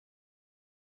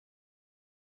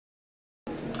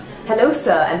Hello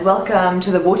sir, and welcome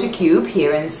to the WaterCube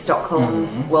here in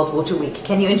Stockholm World Water Week.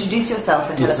 Can you introduce yourself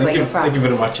and tell us where you're from? Thank you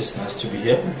very much, it's nice to be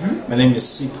here. My name is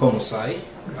Sipho Mosai.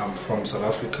 I'm from South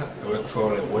Africa. I work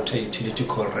for a water utility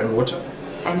called Water.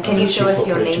 And can you show us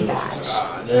your name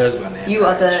badge? There's my name You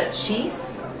are the Chief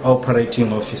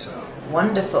Operating Officer.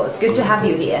 Wonderful, it's good to have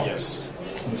you here. Yes,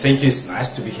 and thank you, it's nice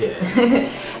to be here.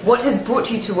 What has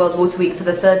brought you to World Water Week for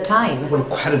the third time? Well,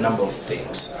 quite a number of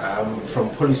things. From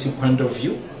policy point of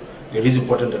view, it is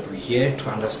important that we're here to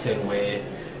understand where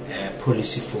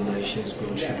policy formulation is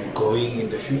going to be going in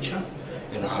the future,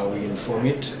 and how we inform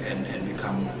it and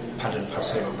become part and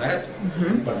parcel of that.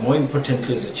 But more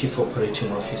importantly, as a Chief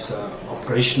Operating Officer,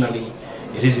 operationally,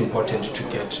 it is important to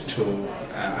get to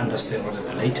understand what are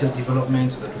the latest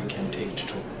developments that we can take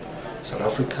to South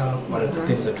Africa, what are the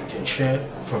things that we can share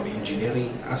from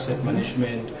engineering, asset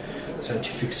management,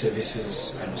 scientific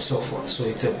services, and so forth. So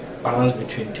it's a balance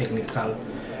between technical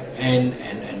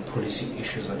and policy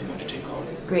issues that you want to take on.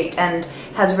 Great. And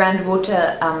has Rand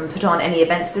Water put on any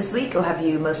events this week, or have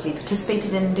you mostly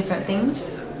participated in different things?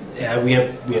 We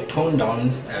are toned down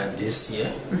this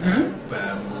year.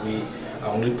 We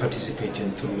are only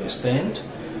participating through a stand.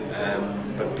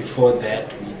 But before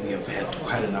that, we have had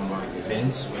quite a number of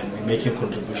events when we're making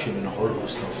contribution in a whole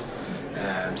host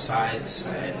of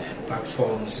sites and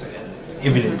platforms, and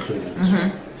even including this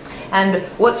one. And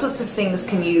what sorts of things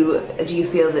do you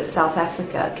feel that South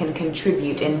Africa can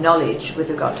contribute in knowledge with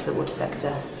regard to the water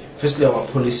sector? Firstly, our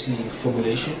policy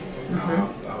formulation,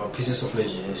 our pieces of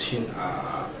legislation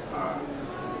are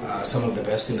some of the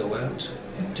best in the world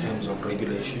in terms of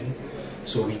regulation,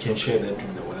 so we can share that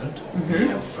in the world. We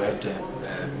have had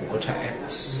water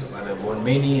acts that have won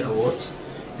many awards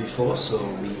before, so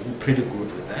we're pretty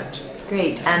good with that.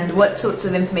 Great. And what sorts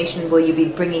of information will you be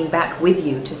bringing back with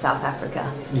you to South Africa?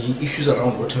 The issues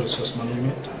around water resource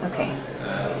management. Okay.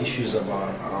 Issues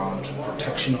around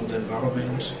protection of the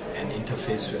environment and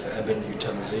interface with urban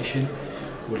utilization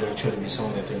will actually be some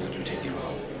of the things that we're taking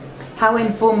on. How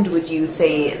informed would you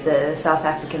say the South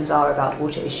Africans are about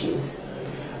water issues?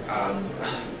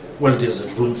 Well, there's a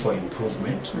room for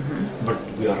improvement, but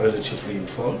we are relatively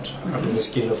informed. Out of a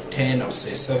scale of 10, I would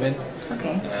say 7.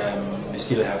 Okay. We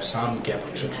still have some gap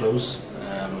to close.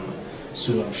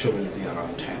 Soon I'm sure we'll be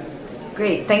around 10.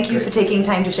 Great. Thank you for taking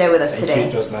time to share with us today.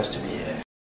 Thank you. It was nice to be here.